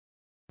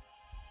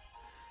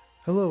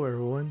Hello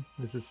everyone,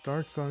 this is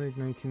Stark Sonic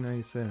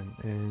 1997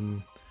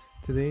 and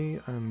today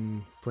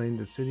I'm playing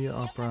Dissidia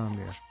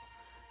Omnia.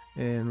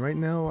 And right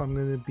now I'm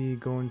going to be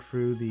going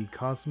through the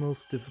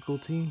Cosmos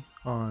difficulty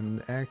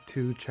on Act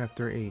 2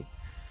 Chapter 8.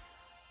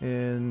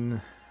 And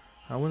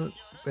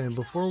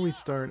before we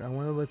start, I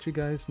want to let you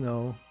guys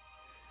know,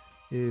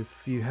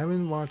 if you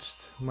haven't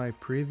watched my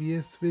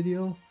previous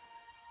video,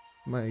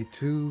 my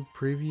two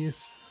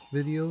previous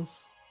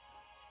videos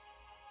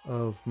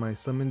of my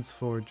summons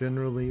for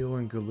General Leo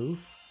and Galoof,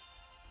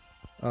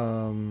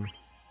 um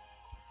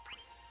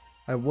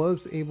I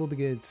was able to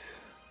get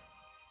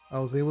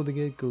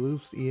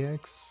Galoop's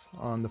EX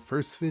on the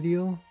first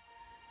video,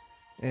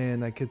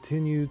 and I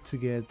continued to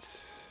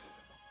get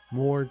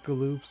more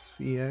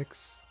Galoop's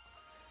EX.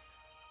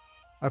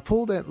 I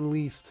pulled at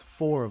least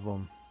 4 of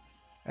them.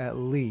 At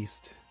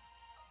least.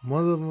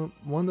 One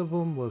of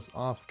them was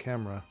off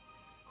camera,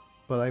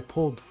 but I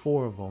pulled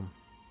 4 of them.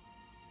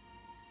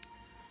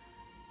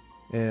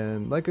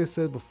 And like I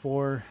said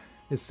before,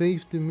 it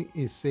saved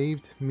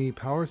me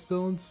Power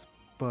Stones,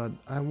 but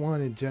I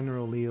wanted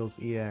General Leo's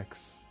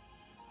EX.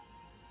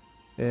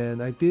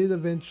 And I did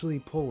eventually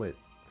pull it.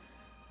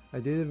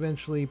 I did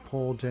eventually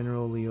pull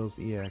General Leo's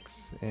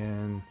EX,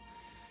 and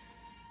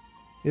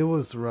it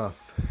was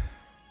rough.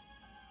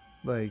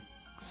 Like,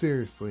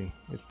 seriously,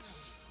 it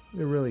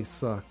really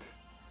sucked.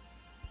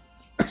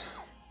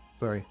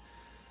 Sorry.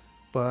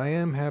 But I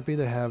am happy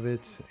to have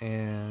it,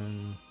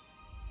 and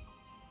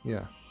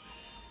yeah.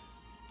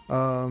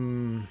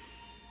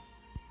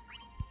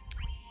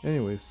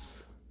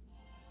 Anyways.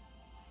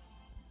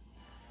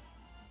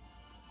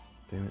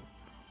 Damn it.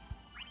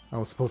 I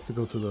was supposed to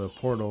go to the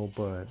portal,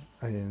 but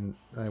I didn't.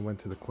 I went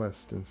to the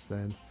quest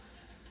instead.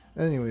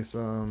 Anyways,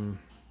 we're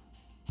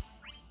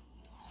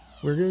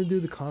gonna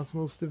do the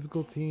Cosmos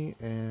difficulty,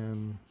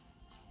 and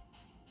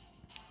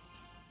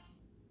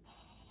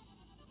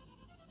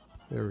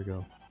there we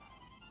go.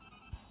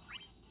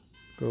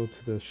 Go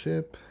to the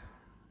ship.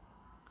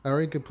 I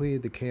already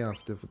completed the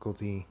Chaos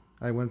difficulty.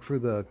 I went through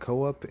the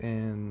co-op,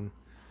 and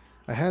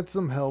I had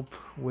some help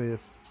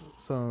with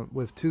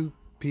 2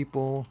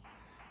 people.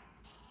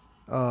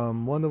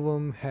 One of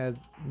them had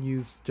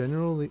used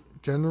General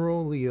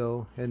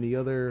Leo, and the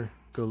other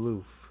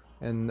Galoof,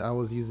 and I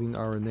was using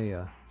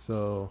Aranea.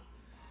 So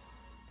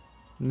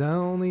not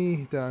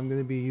only that I'm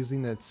going to be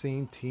using that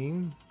same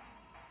team,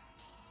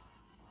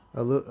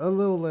 a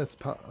little less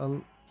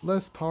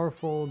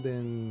powerful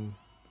than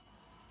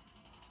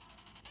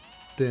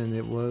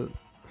it was.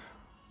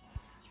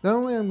 Not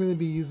only I'm going to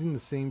be using the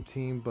same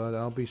team, but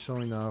I'll be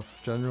showing off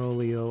General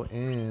Leo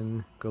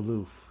and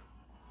Galoof.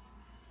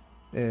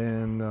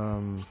 And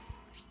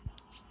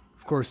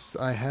of course,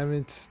 I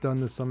haven't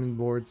done the summon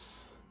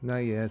boards, not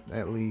yet,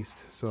 at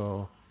least.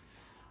 So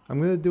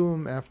I'm gonna do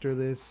them after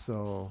this.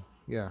 So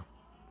yeah.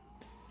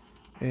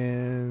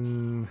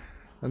 And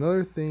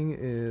another thing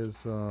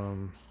is,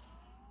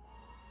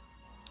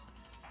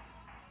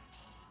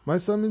 my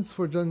summons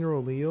for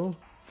General Leo,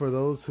 for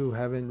those who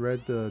haven't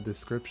read the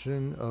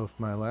description of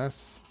my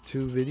last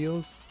 2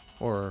 videos,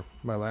 or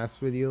my last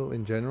video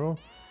in general,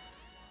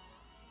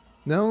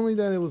 not only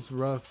that it was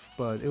rough,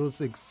 but it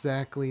was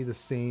exactly the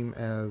same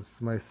as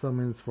my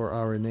summons for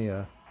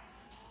Aranea.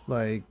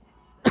 Like,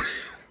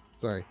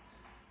 sorry.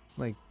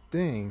 Like,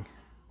 dang.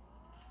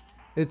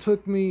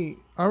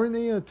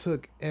 Aranea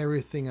took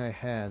everything I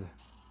had,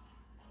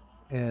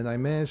 and I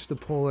managed to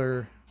pull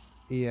her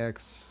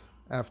EX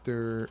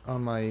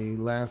on my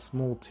last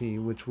multi,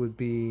 which would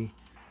be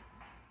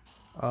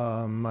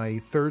my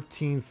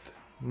 13th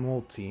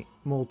multi,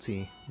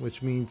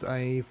 which means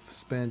I've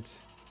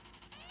spent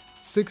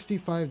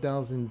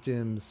 65,000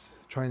 gems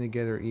trying to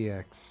get her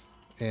EX.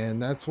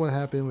 And that's what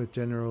happened with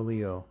General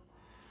Leo.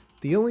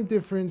 The only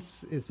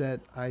difference is that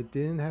I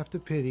didn't have to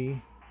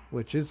pity,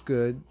 which is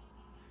good.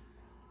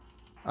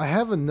 I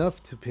have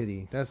enough to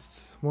pity.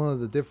 That's one of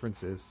the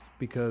differences.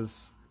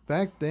 Because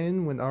back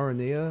then, when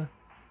Aranea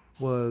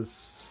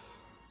was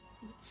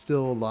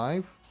still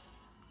alive,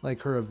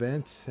 like her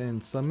event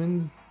and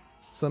summon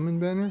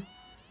banner,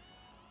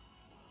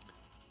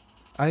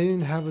 I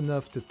didn't have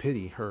enough to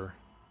pity her.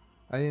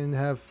 I didn't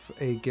have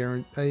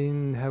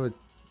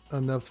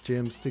enough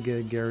gems to get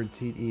a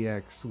guaranteed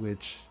EX,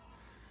 which,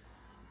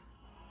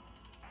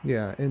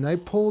 yeah, and I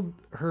pulled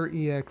her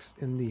EX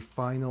in the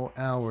final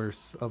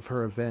hours of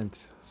her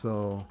event,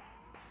 so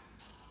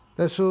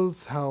that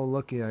shows how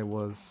lucky I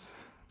was.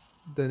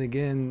 Then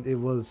again,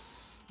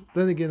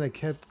 I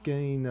kept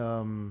getting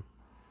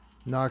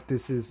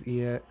Noctis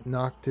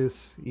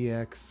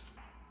EX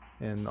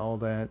and all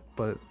that,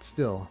 but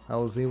still, I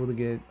was able to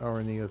get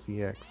Aranea's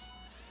EX.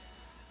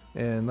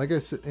 And like I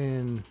said,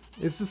 and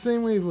it's the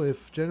same way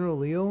with General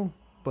Leo,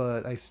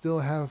 but I still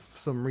have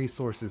some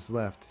resources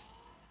left.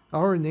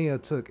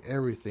 Aranea took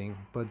everything,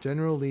 but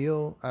General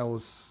Leo, I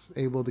was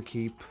able to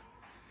keep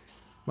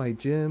my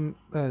gym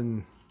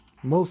and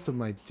most of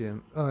my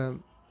gym.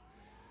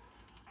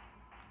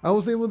 I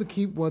was able to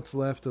keep what's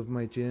left of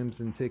my gyms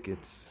and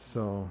tickets,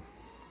 so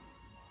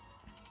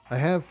I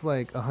have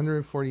like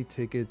 140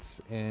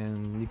 tickets,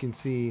 and you can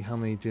see how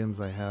many gems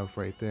I have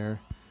right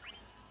there.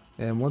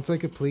 And once I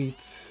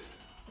complete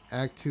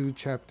Act 2,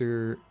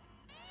 Chapter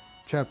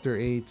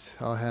 8,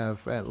 I'll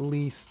have at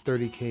least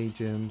 30k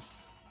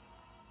gems.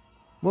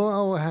 Well,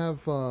 I'll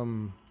have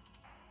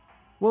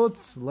well,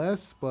 it's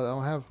less, but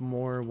I'll have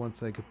more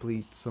once I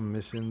complete some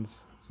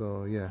missions.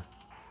 So yeah.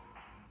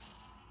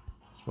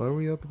 What are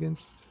we up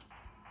against?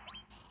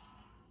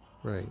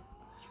 Right.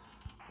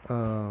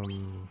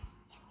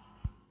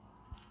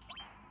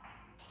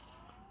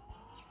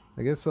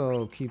 I guess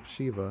I'll keep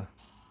Shiva.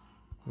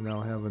 And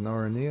I'll have an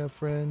Aranea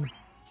friend.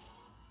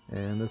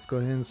 And let's go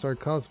ahead and start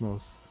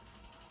Cosmos.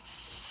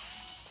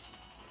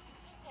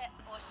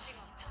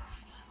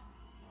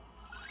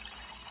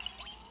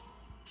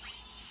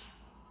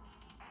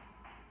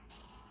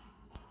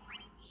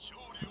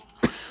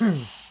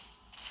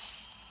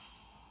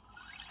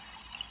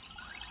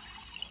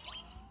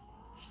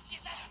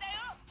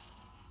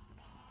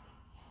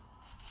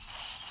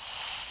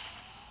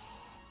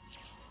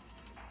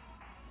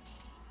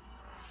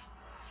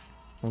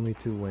 Only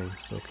 2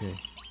 waves, okay.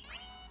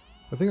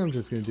 I think I'm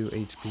just gonna do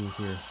HP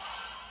here.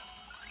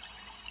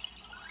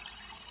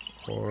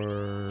 Or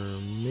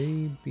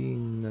maybe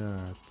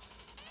not.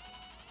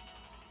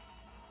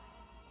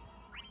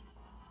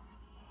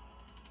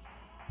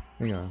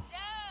 Hang on.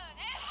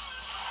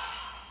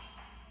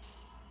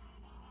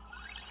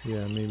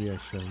 Yeah, maybe I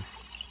shouldn't.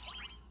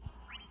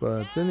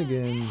 But then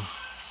again,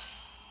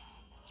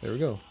 there we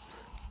go.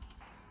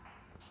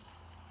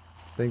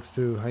 Thanks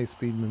to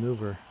high-speed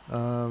maneuver.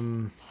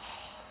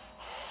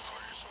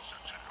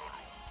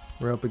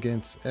 We're up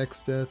against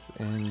X-Death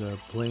and the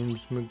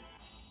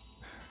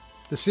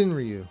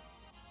Shinryu.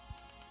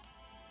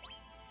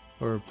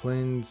 Or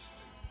Plains...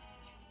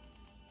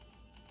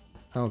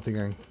 I don't think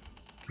I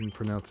can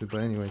pronounce it, but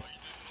anyways.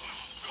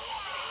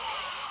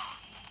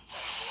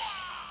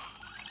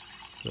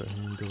 Go ahead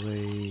and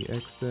delay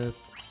X-Death.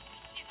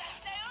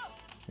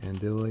 And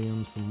delay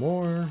him some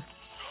more.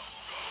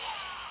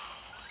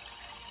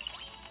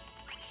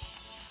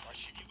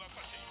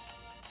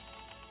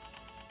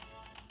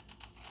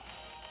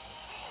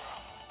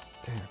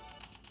 Damn.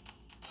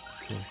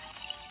 Okay.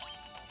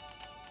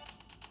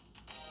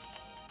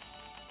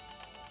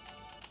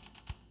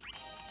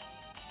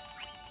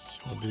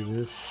 I'll do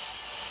this.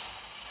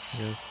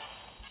 Yes.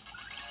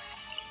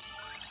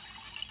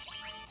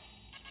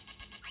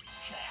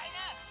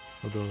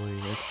 I'll delay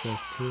XF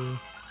too.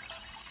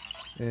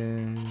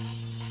 And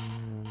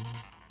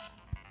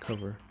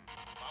cover.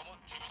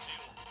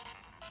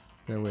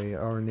 That way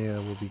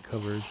Aranea will be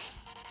covered.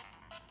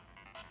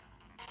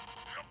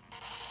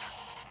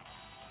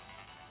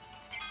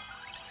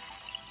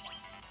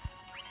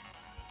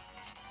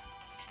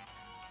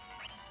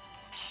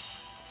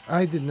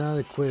 I did not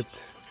equip.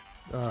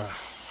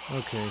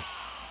 Okay.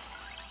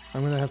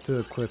 I'm gonna have to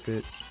equip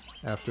it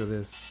after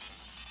this.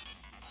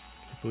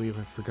 I believe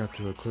I forgot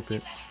to equip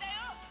it.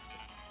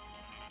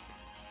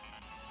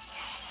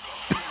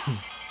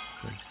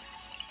 Okay.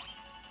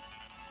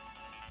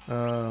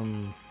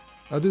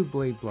 I'll do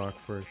blade block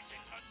first.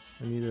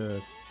 I need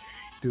to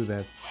do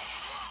that.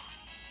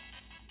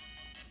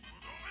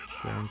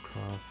 Ground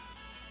cross.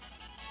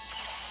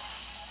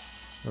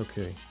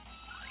 Okay.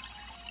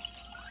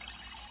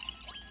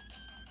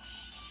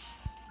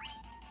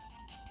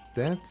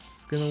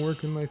 That's gonna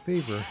work in my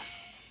favor.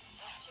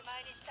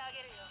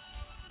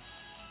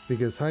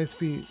 Because high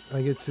speed,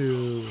 I get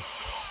to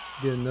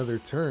get another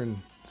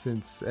turn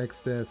since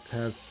X-Death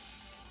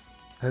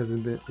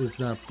is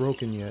not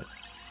broken yet.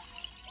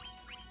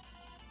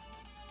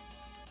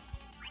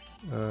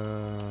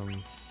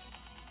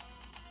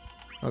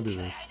 I'll do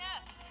this.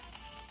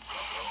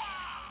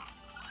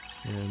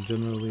 And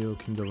General Leo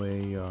can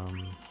delay the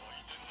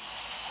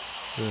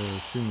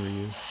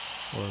Shinryu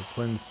or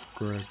cleanse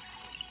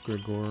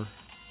Gregor.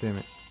 Damn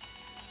it.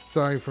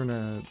 Sorry for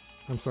not.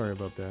 I'm sorry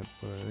about that,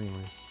 but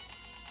anyways.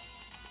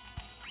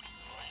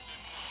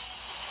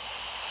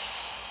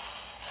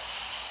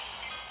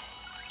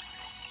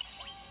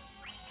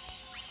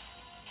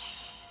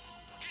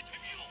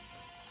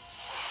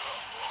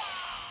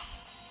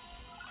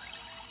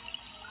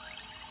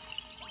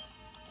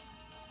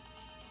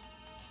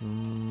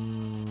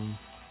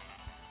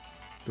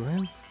 Do I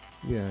have?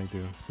 Yeah, I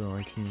do. So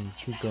I can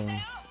keep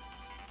going.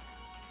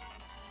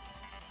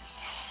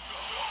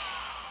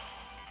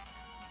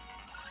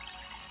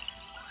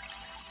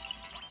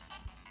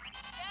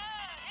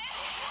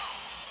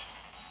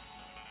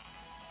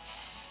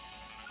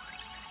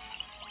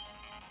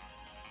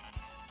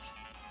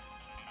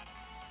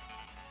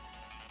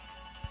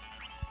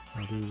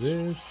 I'll do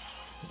this,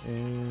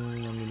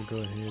 and I'm gonna go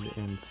ahead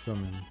and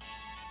summon.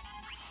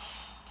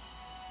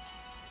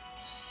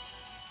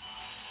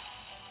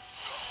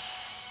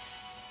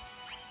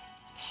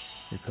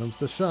 Here comes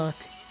the shock.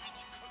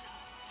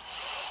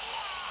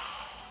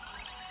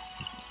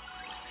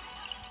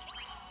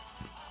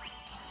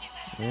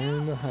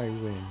 And the high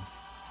wind.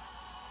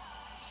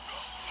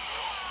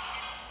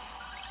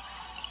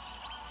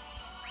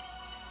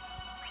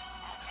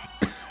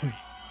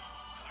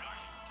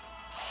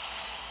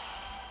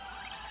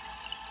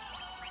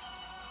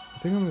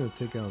 think I'm gonna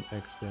take out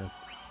X Death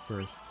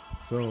first.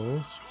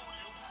 So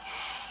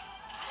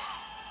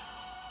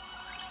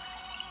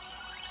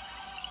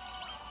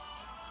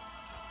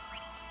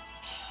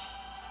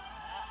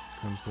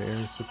comes the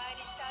air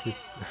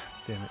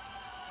damn it.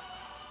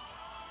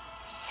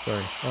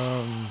 Sorry.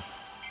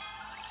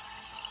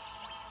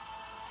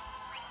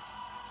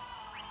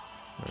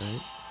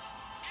 Alright.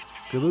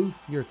 Galoof,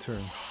 your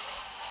turn.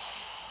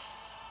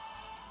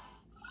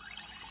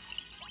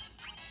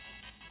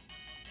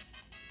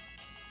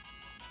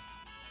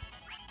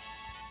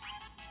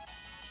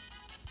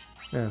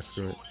 Ah,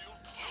 screw it.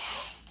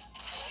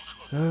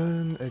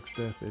 And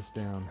X-Death is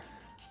down.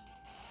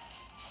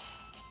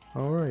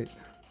 Alright.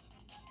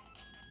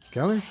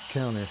 Counter?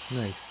 Counter.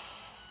 Nice.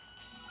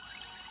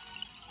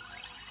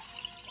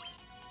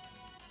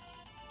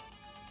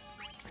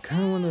 I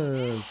kind of want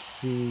to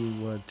see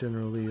what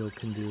General Leo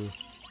can do.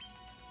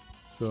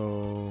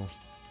 So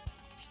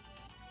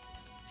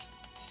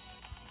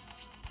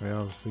I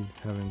obviously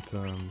haven't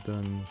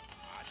done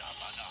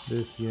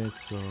this yet,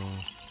 so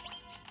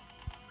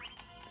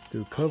let's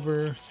do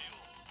cover.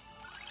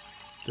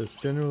 Does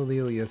General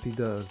Leo? Yes, he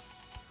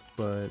does,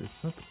 but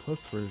it's not the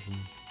plus version.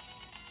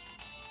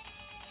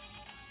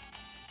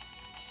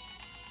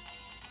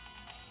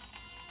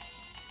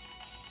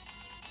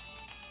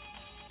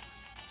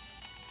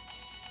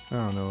 I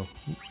don't know.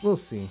 We'll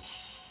see.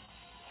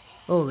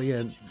 Oh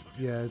yeah,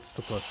 it's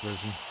the plus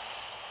version.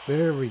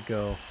 There we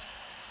go.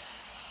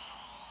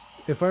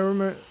 If I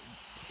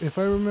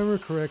remember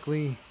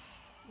correctly,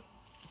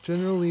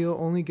 General Leo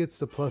only gets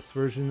the plus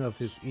version of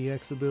his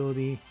EX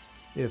ability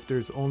if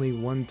there's only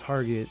one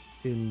target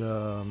in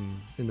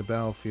the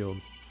battlefield,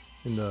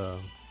 you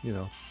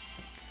know.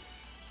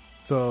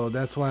 So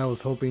that's why I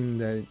was hoping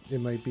that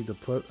it might be the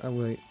plus.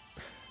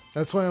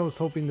 That's why I was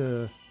hoping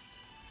to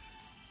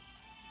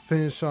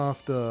finish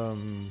off the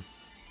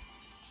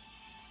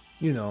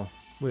you know,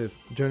 with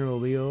General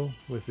Leo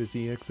with his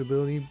EX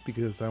ability,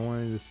 because I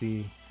wanted to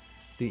see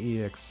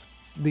the EX,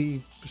 the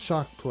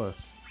Shock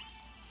Plus.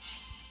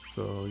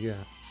 So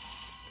yeah.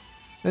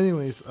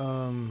 Anyways,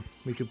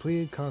 we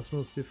completed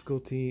Cosmos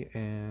difficulty,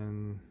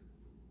 and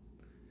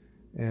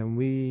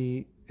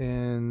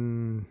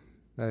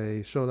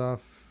I showed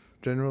off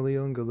General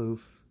Leo and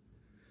Galoof.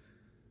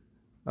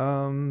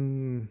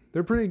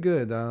 They're pretty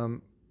good.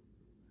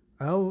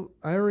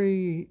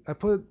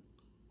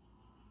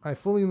 I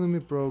fully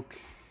limit broke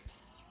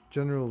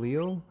General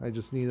Leo. I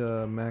just need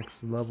to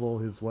max level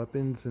his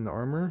weapons and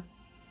armor.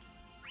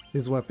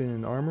 His weapon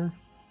and armor,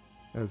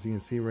 as you can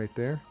see right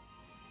there.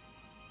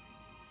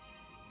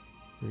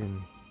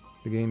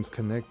 The game's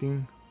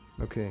connecting.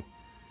 Okay.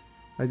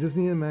 I just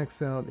need to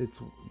max out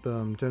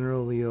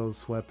General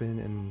Leo's weapon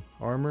and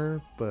armor,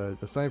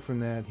 but aside from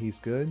that, he's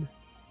good.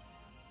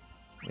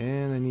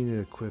 And I need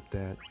to equip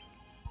that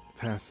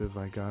passive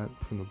I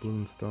got from the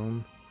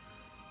Bloomstone.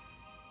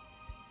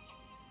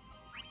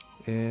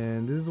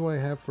 And this is what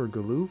I have for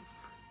Galoof.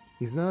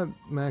 He's not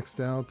maxed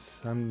out.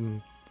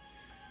 I'm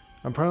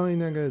probably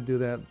not gonna do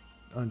that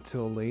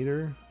until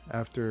later,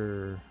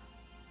 after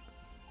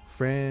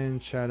Fran,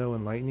 Shadow,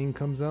 and Lightning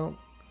comes out.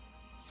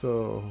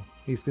 So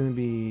he's gonna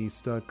be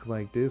stuck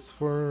like this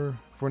for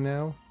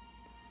now.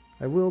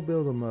 I will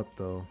build him up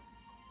though.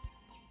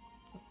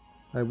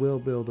 I will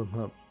build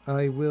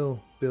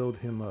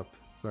him up.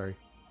 Sorry.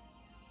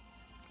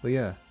 But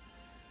yeah.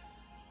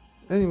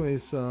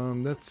 Anyways,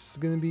 that's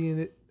gonna be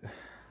it.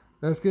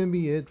 That's gonna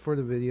be it for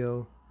the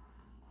video.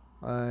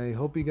 I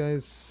hope you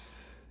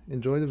guys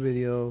enjoy the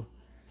video.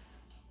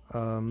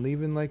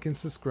 Leave a like and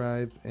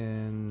subscribe,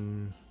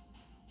 and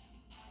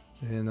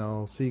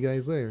I'll see you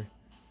guys later.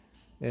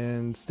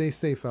 And stay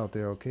safe out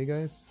there, okay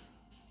guys?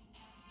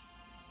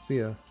 See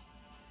ya.